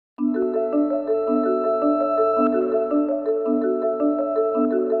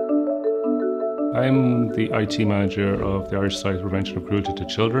I'm the IT manager of the Irish Society for Prevention of Cruelty to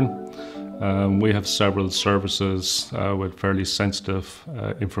Children. We have several services with fairly sensitive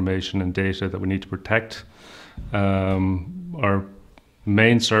information and data that we need to protect. Our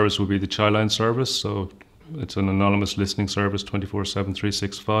main service will be the Childline service, so it's an anonymous listening service 24/7,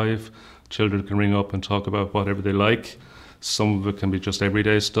 365. Children can ring up and talk about whatever they like. Some of it can be just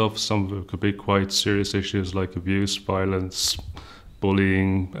everyday stuff, some of it could be quite serious issues like abuse, violence,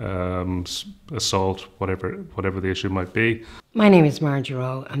 bullying, assault, whatever the issue might be. My name is Margie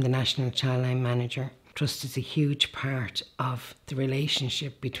Roe. I'm the National Childline Manager. Trust is a huge part of the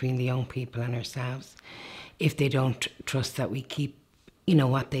relationship between the young people and ourselves. If they don't trust that we keep,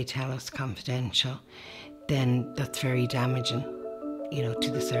 what they tell us confidential, then that's very damaging,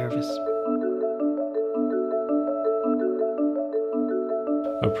 to the service.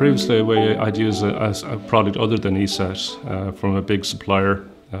 Previously, I'd use a product other than ESET from a big supplier.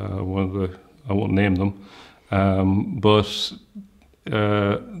 I won't name them, but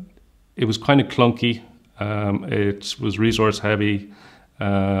it was kind of clunky. It was resource heavy.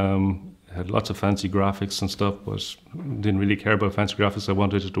 It had lots of fancy graphics and stuff, but didn't really care about fancy graphics. I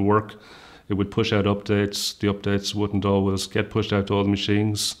wanted it to work. It would push out updates. The updates wouldn't always get pushed out to all the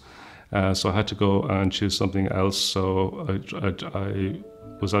machines. So I had to go and choose something else. So I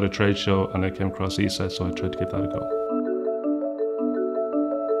was at a trade show and I came across ESET, so I tried to give that a go.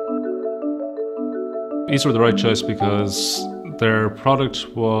 ESET were the right choice because their product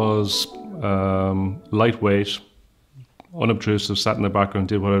was lightweight, unobtrusive, sat in the background,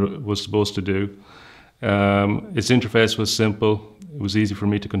 did what it was supposed to do. Its interface was simple. It was easy for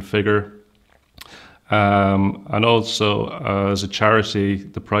me to configure. And also, as a charity,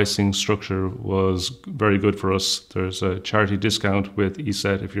 the pricing structure was very good for us. There's a charity discount with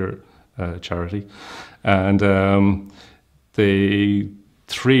ESET if you're a charity. And the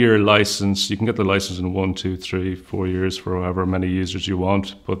 3-year license, you can get the license in 1, 2, 3, 4 years for however many users you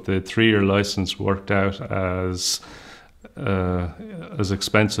want, but the 3-year license worked out as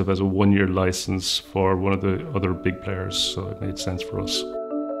expensive as a 1-year license for one of the other big players, so it made sense for us.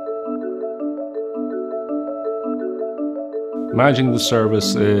 Managing the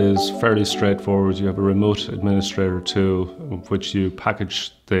service is fairly straightforward. You have a remote administrator tool which you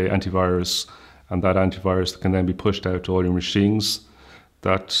package the antivirus, and that antivirus can then be pushed out to all your machines.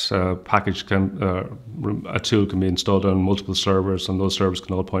 That a tool can be installed on multiple servers, and those servers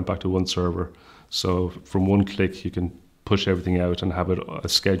can all point back to one server. So from one click you can push everything out and have it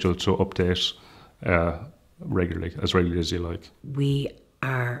scheduled to update regularly as you like. We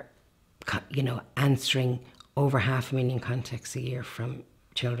are, answering over 500,000 contacts a year from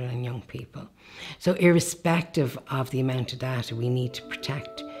children and young people. So irrespective of the amount of data we need to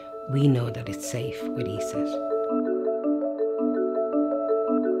protect, we know that it's safe with ESET.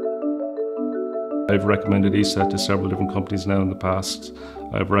 I've recommended ESET to several different companies now in the past.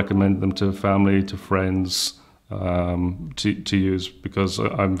 I've recommended them to family, to friends, to use, because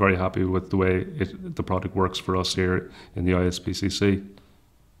I'm very happy with the way the product works for us here in the ISPCC.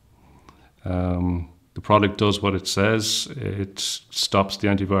 The product does what it says. It stops the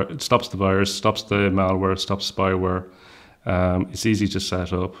it stops the virus, stops the malware, stops spyware. It's easy to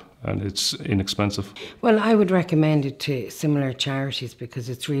set up and it's inexpensive. Well, I would recommend it to similar charities because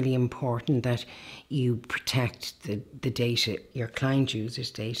it's really important that you protect the data, your client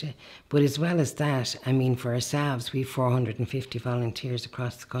users' data. But as well as that, for ourselves, we have 450 volunteers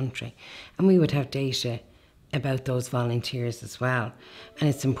across the country, and we would have data about those volunteers as well. And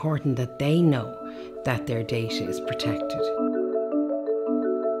it's important that they know that their data is protected.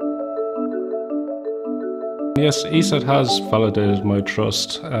 Yes, ESET has validated my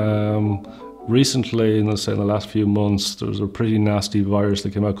trust. Recently, in the last few months, there was a pretty nasty virus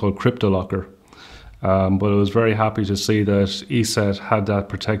that came out called CryptoLocker. But I was very happy to see that ESET had that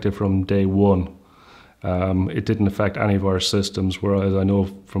protected from day one. It didn't affect any of our systems, whereas I know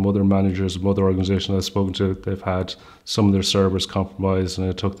from other managers of other organisations I've spoken to, they've had some of their servers compromised and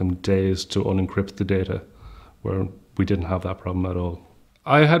it took them days to unencrypt the data, where we didn't have that problem at all.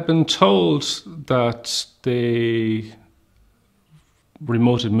 I had been told that the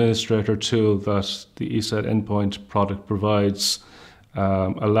remote administrator tool that the ESET endpoint product provides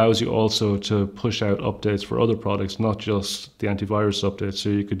allows you also to push out updates for other products, not just the antivirus updates. So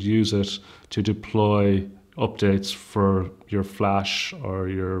you could use it to deploy updates for your Flash or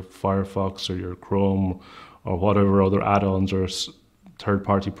your Firefox or your Chrome or whatever other add-ons or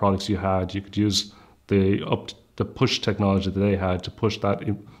third-party products you had. You could use the push technology that they had to push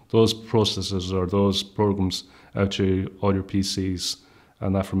those processes or those programs out to all your PCs,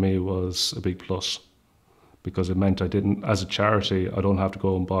 and that for me was a big plus. because it meant I didn't, as a charity, I don't have to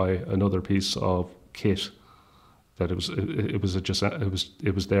go and buy another piece of kit. That it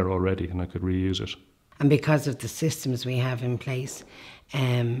was there already, and I could reuse it. And because of the systems we have in place,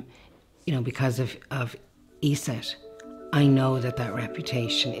 because of ESET, I know that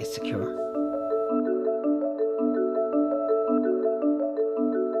reputation is secure.